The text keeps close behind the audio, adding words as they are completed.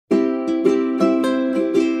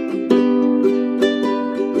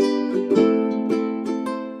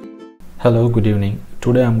Hello, good evening.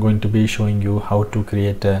 Today I'm going to be showing you how to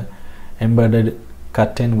create a embedded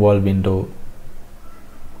curtain wall window.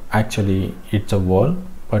 Actually, it's a wall,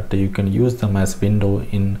 but you can use them as window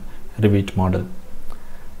in Revit model.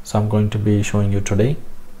 So I'm going to be showing you today.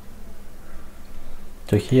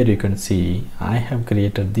 So here you can see I have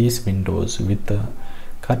created these windows with the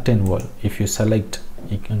curtain wall. If you select,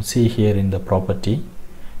 you can see here in the property,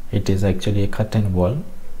 it is actually a curtain wall.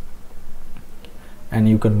 And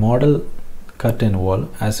you can model curtain wall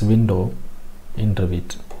as window in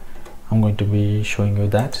Revit. I'm going to be showing you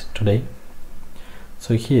that today.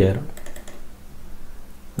 So here,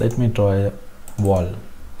 let me draw a wall.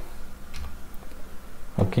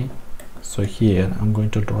 Okay, so here I'm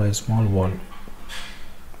going to draw a small wall,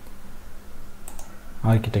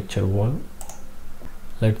 architecture wall.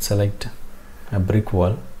 Let's select a brick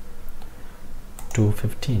wall,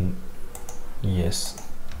 215. Yes.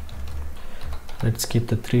 Let's keep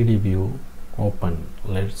the 3D view open.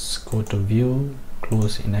 Let's go to view,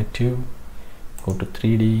 close inactive, go to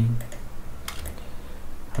 3D.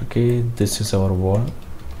 Okay, this is our wall.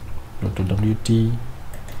 Go to WT.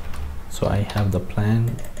 So I have the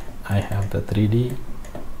plan, I have the 3D.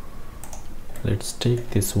 Let's take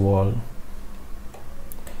this wall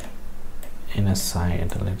in a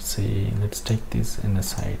side. Let's take this in a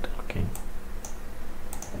side. Okay,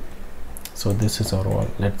 so this is our wall.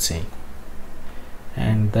 Let's see.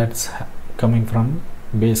 And that's coming from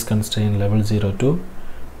base constraint level 0 to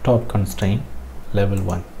top constraint level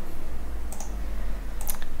 1.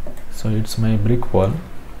 So it's my brick wall,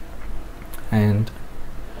 and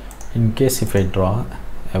in case if I draw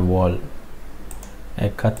a wall, a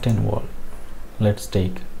curtain wall, let's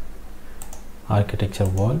take architecture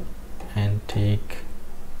wall and take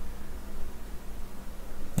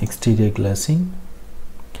exterior glazing,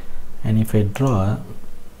 and if I draw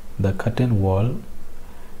the curtain wall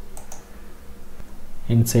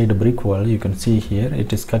inside a brick wall, you can see here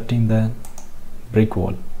it is cutting the brick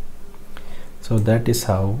wall. So that is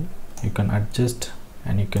how you can adjust,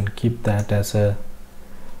 and you can keep that as a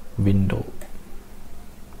window.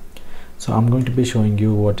 So I'm going to be showing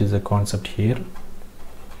you what is the concept here.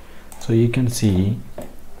 So you can see,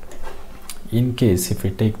 in case if we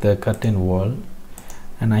take the curtain wall,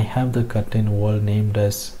 and I have the curtain wall named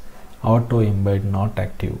as auto embed not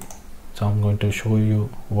active. So I'm going to show you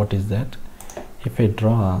what is that. If I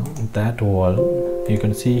draw that wall, you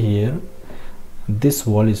can see here this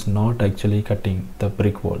wall is not actually cutting the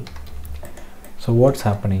brick wall. So what's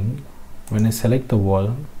happening when I select the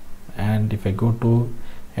wall, and if I go to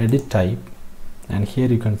edit type, and here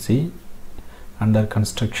you can see under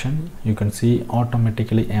construction, you can see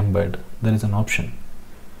automatically embed. There is an option.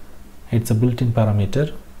 It's a built-in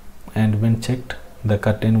parameter, and when checked, the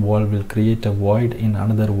curtain wall will create a void in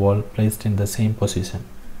another wall placed in the same position.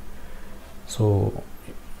 So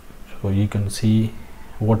you can see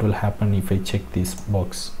what will happen if I check this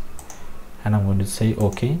box, and I'm going to say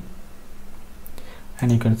OK,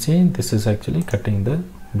 and you can see this is actually cutting the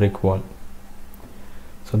brick wall.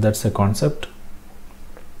 So that's the concept.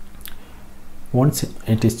 Once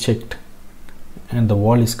it is checked and the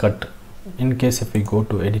wall is cut, in case if we go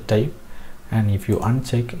to edit type, and if you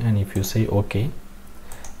uncheck and if you say OK,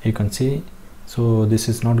 you can see, so this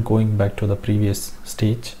is not going back to the previous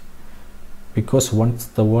stage, because once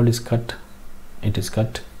the wall is cut, it is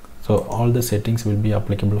cut. So all the settings will be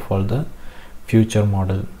applicable for the future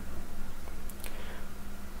model.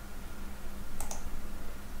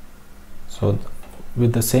 So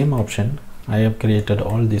with the same option, I have created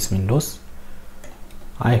all these windows.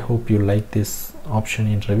 I hope you like this option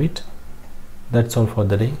in Revit. That's all for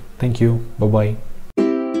the day. Thank you. Bye bye.